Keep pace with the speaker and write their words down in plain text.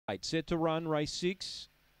Set to run, race 6.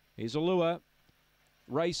 Here's Allure.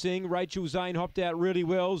 Racing, Rachel Zane hopped out really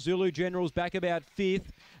well. Zulu General's back about 5th.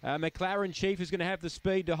 McLaren Chief is going to have the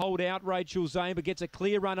speed to hold out Rachel Zane, but gets a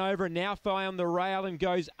clear run over and now fly on the rail and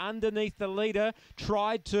goes underneath the leader.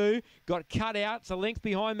 Tried to, got cut out. It's a length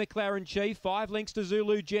behind McLaren Chief. 5 lengths to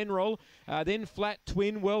Zulu General. Then Flat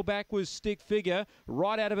Twin. Well back was Stick Figure.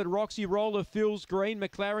 Right out of it, Roxy Roller fills green.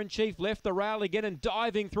 McLaren Chief left the rail again and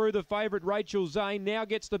diving through the favourite Rachel Zane. Now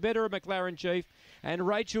gets the better of McLaren Chief. And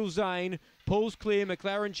Rachel Zane pulls clear.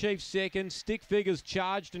 McLaren Chief second. Stick Figures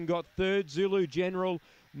charged and got third. Zulu General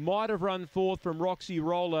might have run fourth from Roxy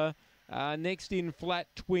Roller. Next in Flat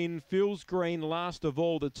Twin. Phil's Green last of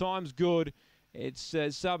all. The time's good. It's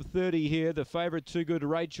sub 30 here. The favourite Too Good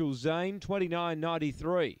Rachel Zane,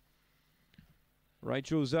 29.93.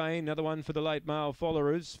 Rachel Zane, another one for the late mail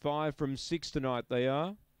followers. 5 from 6 tonight they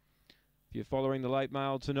are. If you're following the late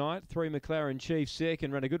mail tonight, 3 McLaren Chief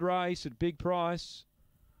second. Ran a good race at big price.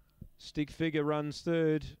 Stick Figure runs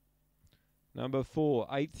third. Number 4,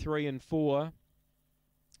 8, 3 and 4.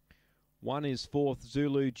 1 is fourth,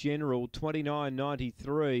 Zulu General,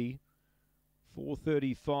 29.93.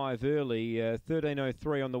 4.35 early,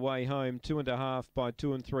 13.03 on the way home. 2.5 by 2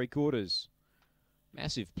 3/4.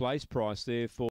 Massive place price there for